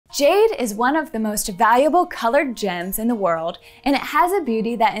Jade is one of the most valuable colored gems in the world, and it has a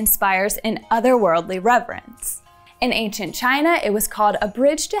beauty that inspires an otherworldly reverence. In ancient China, it was called a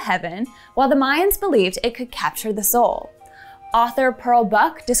bridge to heaven, while the Mayans believed it could capture the soul. Author Pearl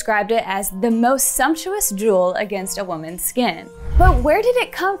Buck described it as the most sumptuous jewel against a woman's skin. But where did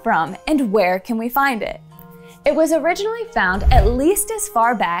it come from, and where can we find it? It was originally found at least as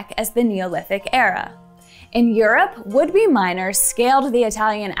far back as the Neolithic era. In Europe, would-be miners scaled the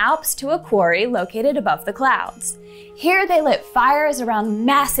Italian Alps to a quarry located above the clouds. Here they lit fires around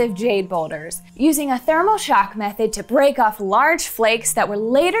massive jade boulders, using a thermal shock method to break off large flakes that were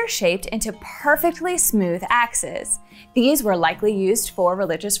later shaped into perfectly smooth axes. These were likely used for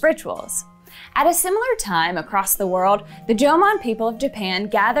religious rituals. At a similar time across the world, the Jomon people of Japan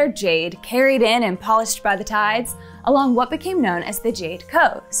gathered jade carried in and polished by the tides along what became known as the Jade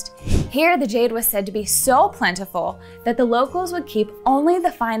Coast. Here, the jade was said to be so plentiful that the locals would keep only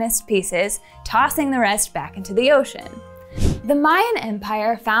the finest pieces, tossing the rest back into the ocean. The Mayan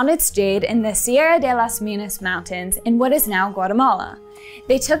Empire found its jade in the Sierra de las Minas mountains in what is now Guatemala.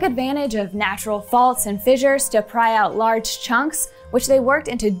 They took advantage of natural faults and fissures to pry out large chunks, which they worked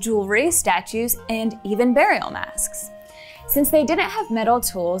into jewelry, statues, and even burial masks. Since they didn't have metal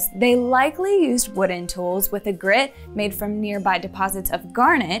tools, they likely used wooden tools with a grit made from nearby deposits of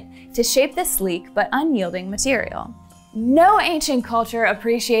garnet to shape the sleek but unyielding material. No ancient culture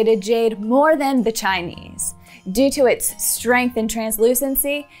appreciated jade more than the Chinese. Due to its strength and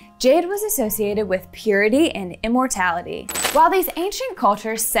translucency, jade was associated with purity and immortality. While these ancient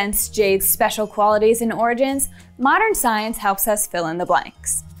cultures sensed jade's special qualities and origins, modern science helps us fill in the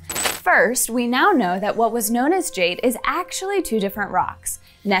blanks. First, we now know that what was known as jade is actually two different rocks,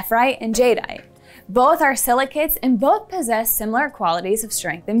 nephrite and jadeite. Both are silicates and both possess similar qualities of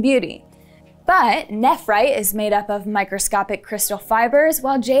strength and beauty. But nephrite is made up of microscopic crystal fibers,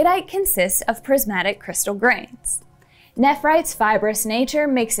 while jadeite consists of prismatic crystal grains. Nephrite's fibrous nature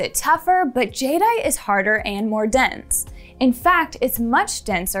makes it tougher, but jadeite is harder and more dense. In fact, it's much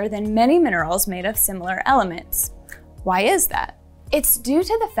denser than many minerals made of similar elements. Why is that? It's due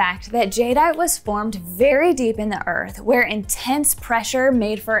to the fact that jadeite was formed very deep in the earth, where intense pressure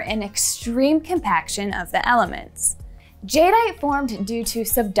made for an extreme compaction of the elements. Jadeite formed due to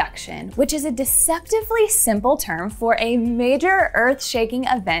subduction, which is a deceptively simple term for a major earth-shaking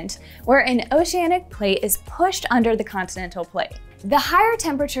event where an oceanic plate is pushed under the continental plate. The higher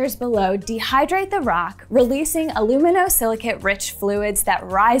temperatures below dehydrate the rock, releasing aluminosilicate-rich fluids that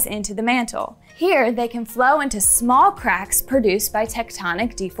rise into the mantle. Here, they can flow into small cracks produced by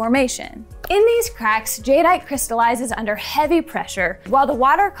tectonic deformation. In these cracks, jadeite crystallizes under heavy pressure, while the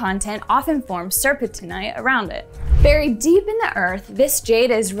water content often forms serpentinite around it. Buried deep in the earth, this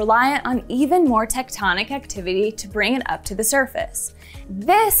jade is reliant on even more tectonic activity to bring it up to the surface.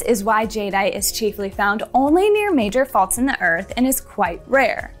 This is why jadeite is chiefly found only near major faults in the earth and is quite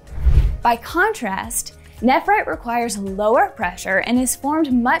rare. By contrast, nephrite requires lower pressure and is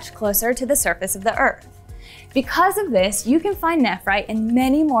formed much closer to the surface of the earth. Because of this, you can find nephrite in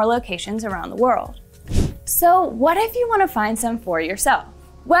many more locations around the world. So what if you want to find some for yourself?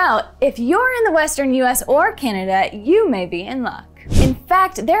 Well, if you're in the Western US or Canada, you may be in luck. In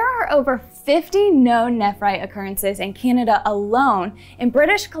fact, there are over 50 known nephrite occurrences in Canada alone, and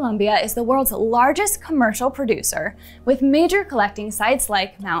British Columbia is the world's largest commercial producer, with major collecting sites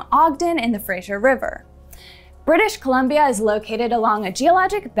like Mount Ogden and the Fraser River. British Columbia is located along a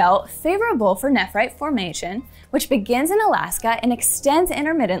geologic belt favorable for nephrite formation, which begins in Alaska and extends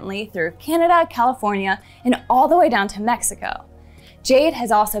intermittently through Canada, California, and all the way down to Mexico. Jade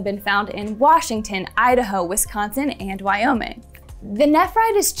has also been found in Washington, Idaho, Wisconsin, and Wyoming. The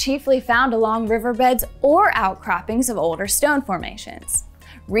nephrite is chiefly found along riverbeds or outcroppings of older stone formations.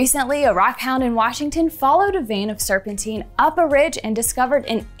 Recently, a rockhound in Washington followed a vein of serpentine up a ridge and discovered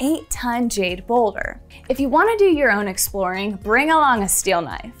an 8-ton jade boulder. If you want to do your own exploring, bring along a steel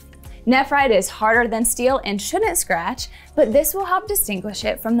knife. Nephrite is harder than steel and shouldn't scratch, but this will help distinguish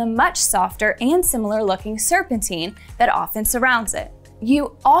it from the much softer and similar looking serpentine that often surrounds it.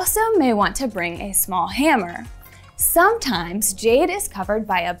 You also may want to bring a small hammer. Sometimes jade is covered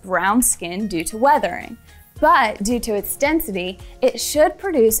by a brown skin due to weathering, but due to its density, it should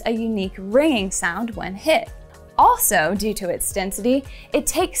produce a unique ringing sound when hit. Also, due to its density, it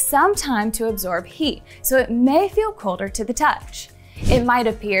takes some time to absorb heat, so it may feel colder to the touch. It might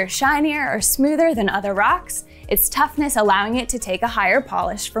appear shinier or smoother than other rocks, its toughness allowing it to take a higher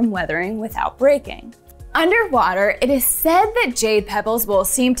polish from weathering without breaking. Underwater, it is said that jade pebbles will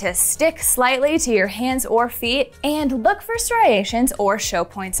seem to stick slightly to your hands or feet and look for striations or show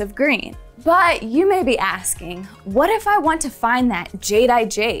points of green. But you may be asking, what if I want to find that jadeite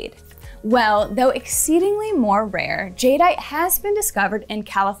jade? Well, though exceedingly more rare, jadeite has been discovered in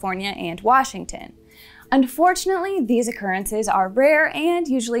California and Washington. Unfortunately, these occurrences are rare and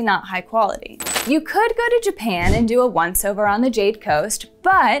usually not high quality. You could go to Japan and do a once-over on the Jade Coast,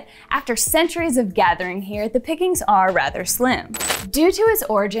 but after centuries of gathering here, the pickings are rather slim. Due to its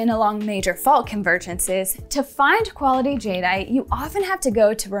origin along major fault convergences, to find quality jadeite, you often have to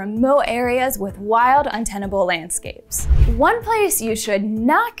go to remote areas with wild, untenable landscapes. One place you should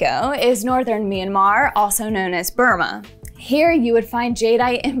not go is northern Myanmar, also known as Burma. Here you would find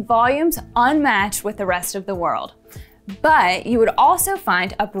jadeite in volumes unmatched with the rest of the world. But you would also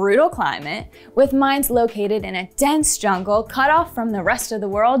find a brutal climate, with mines located in a dense jungle cut off from the rest of the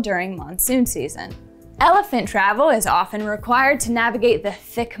world during monsoon season. Elephant travel is often required to navigate the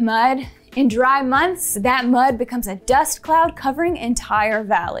thick mud. In dry months, that mud becomes a dust cloud covering entire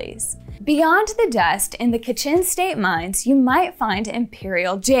valleys. Beyond the dust, in the Kachin State mines, you might find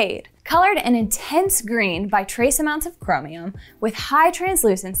Imperial Jade. Colored an intense green by trace amounts of chromium with high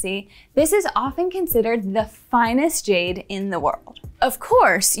translucency, this is often considered the finest jade in the world. Of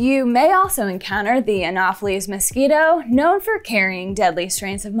course, you may also encounter the Anopheles mosquito, known for carrying deadly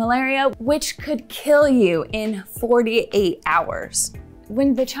strains of malaria, which could kill you in 48 hours.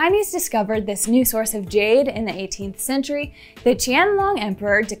 When the Chinese discovered this new source of jade in the 18th century, the Qianlong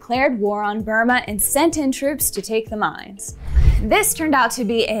Emperor declared war on Burma and sent in troops to take the mines. This turned out to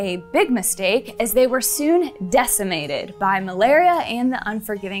be a big mistake, as they were soon decimated by malaria and the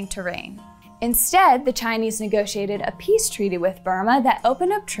unforgiving terrain. Instead, the Chinese negotiated a peace treaty with Burma that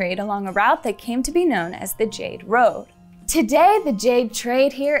opened up trade along a route that came to be known as the Jade Road. Today, the jade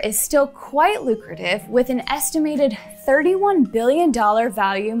trade here is still quite lucrative, with an estimated $31 billion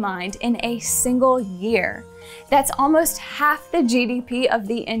value mined in a single year. That's almost half the GDP of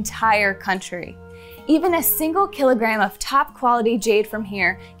the entire country. Even a single kilogram of top quality jade from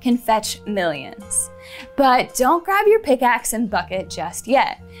here can fetch millions. But don't grab your pickaxe and bucket just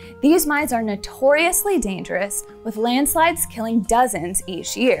yet. These mines are notoriously dangerous, with landslides killing dozens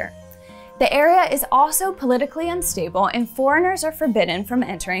each year. The area is also politically unstable, and foreigners are forbidden from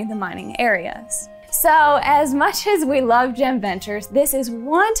entering the mining areas. So, as much as we love gem ventures, this is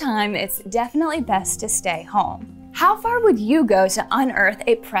one time it's definitely best to stay home. How far would you go to unearth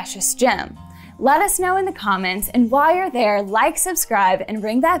a precious gem? Let us know in the comments, and while you're there, like, subscribe, and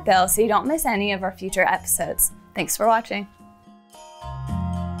ring that bell so you don't miss any of our future episodes. Thanks for watching.